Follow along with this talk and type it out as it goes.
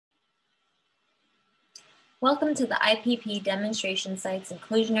Welcome to the IPP Demonstration Sites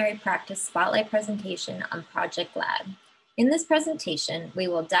Inclusionary Practice Spotlight presentation on Project GLAD. In this presentation, we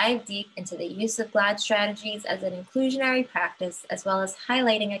will dive deep into the use of GLAD strategies as an inclusionary practice, as well as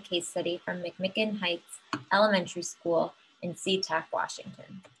highlighting a case study from McMicken Heights Elementary School in SeaTac,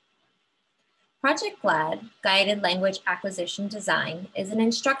 Washington. Project GLAD, Guided Language Acquisition Design, is an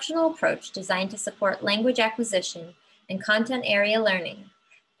instructional approach designed to support language acquisition and content area learning,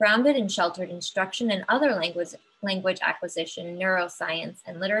 grounded in sheltered instruction and other language acquisition, neuroscience,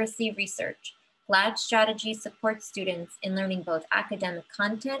 and literacy research. GLAD strategy supports students in learning both academic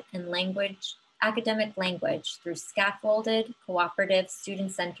content and academic language through scaffolded, cooperative,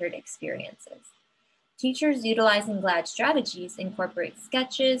 student-centered experiences. Teachers utilizing GLAD strategies incorporate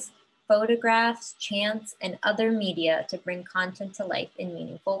sketches, photographs, chants, and other media to bring content to life in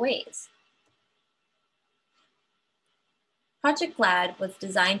meaningful ways. Project GLAD was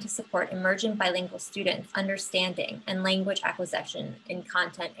designed to support emergent bilingual students' understanding and language acquisition in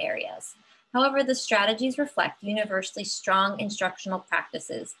content areas. However, the strategies reflect universally strong instructional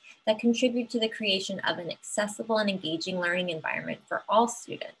practices that contribute to the creation of an accessible and engaging learning environment for all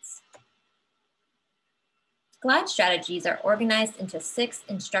students. GLAD strategies are organized into 6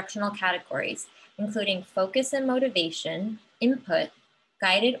 instructional categories, including focus and motivation, input,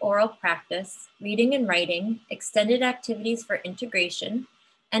 guided oral practice, reading and writing, extended activities for integration,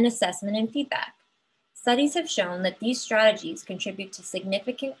 and assessment and feedback. Studies have shown that these strategies contribute to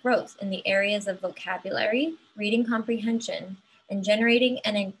significant growth in the areas of vocabulary, reading comprehension, and generating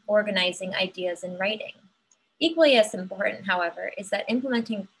and organizing ideas in writing. Equally as important, however, is that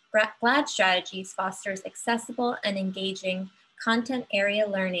implementing GLAD strategies fosters accessible and engaging content area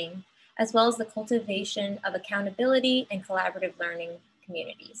learning, as well as the cultivation of accountability and collaborative learning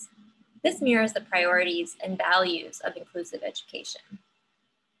communities. This mirrors the priorities and values of inclusive education.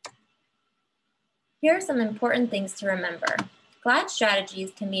 Here are some important things to remember. GLAD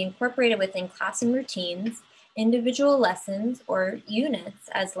strategies can be incorporated within classroom routines, individual lessons, or units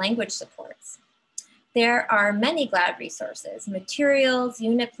as language supports. There are many GLAD resources, materials,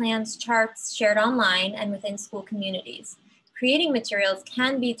 unit plans, charts shared online and within school communities. Creating materials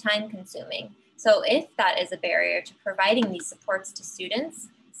can be time-consuming, so if that is a barrier to providing these supports to students,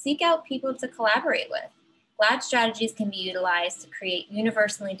 seek out people to collaborate with. GLAD strategies can be utilized to create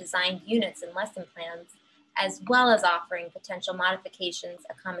universally designed units and lesson plans, as well as offering potential modifications,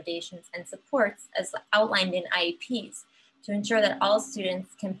 accommodations, and supports as outlined in IEPs to ensure that all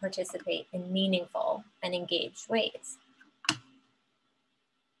students can participate in meaningful and engaged ways.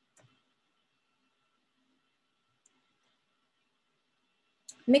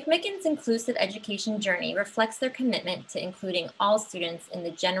 McMicken's inclusive education journey reflects their commitment to including all students in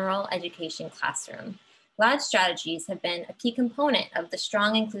the general education classroom. GLAD strategies have been a key component of the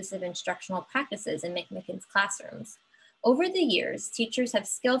strong inclusive instructional practices in McMicken's classrooms. Over the years, teachers have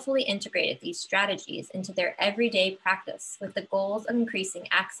skillfully integrated these strategies into their everyday practice with the goals of increasing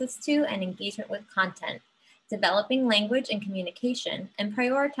access to and engagement with content, developing language and communication, and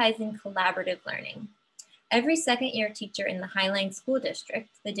prioritizing collaborative learning. Every second-year teacher in the Highline School District,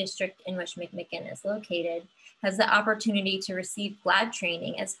 the district in which McMicken is located, has the opportunity to receive GLAD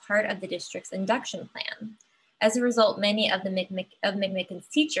training as part of the district's induction plan. As a result, many of McMicken's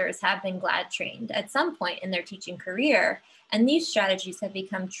teachers have been GLAD trained at some point in their teaching career, and these strategies have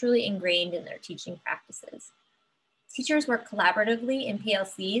become truly ingrained in their teaching practices. Teachers work collaboratively in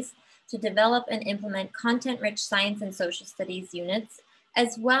PLCs to develop and implement content-rich science and social studies units,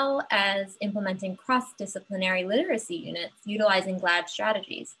 as well as implementing cross-disciplinary literacy units utilizing GLAD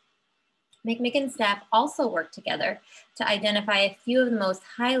strategies. McMicken staff also work together to identify a few of the most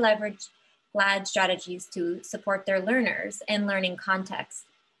high-leverage GLAD strategies to support their learners and learning context,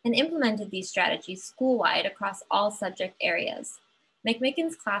 and implemented these strategies school-wide across all subject areas.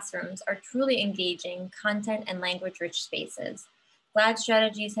 McMicken's classrooms are truly engaging, content and language-rich spaces. GLAD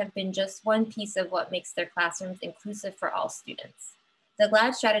strategies have been just one piece of what makes their classrooms inclusive for all students. The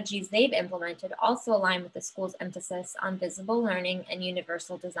GLAD strategies they've implemented also align with the school's emphasis on visible learning and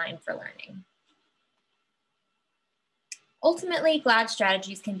universal design for learning. Ultimately, GLAD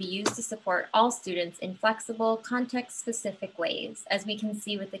strategies can be used to support all students in flexible, context-specific ways, as we can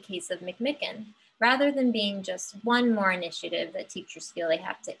see with the case of McMicken. Rather than being just one more initiative that teachers feel they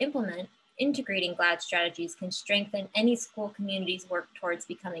have to implement, integrating GLAD strategies can strengthen any school community's work towards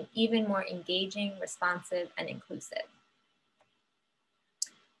becoming even more engaging, responsive, and inclusive.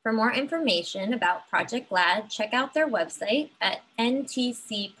 For more information about Project GLAD, check out their website at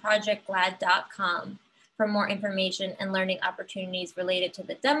ntcprojectglad.com. For more information and learning opportunities related to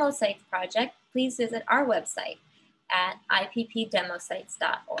the Demo Sites project, please visit our website at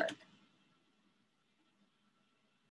ippdemosites.org.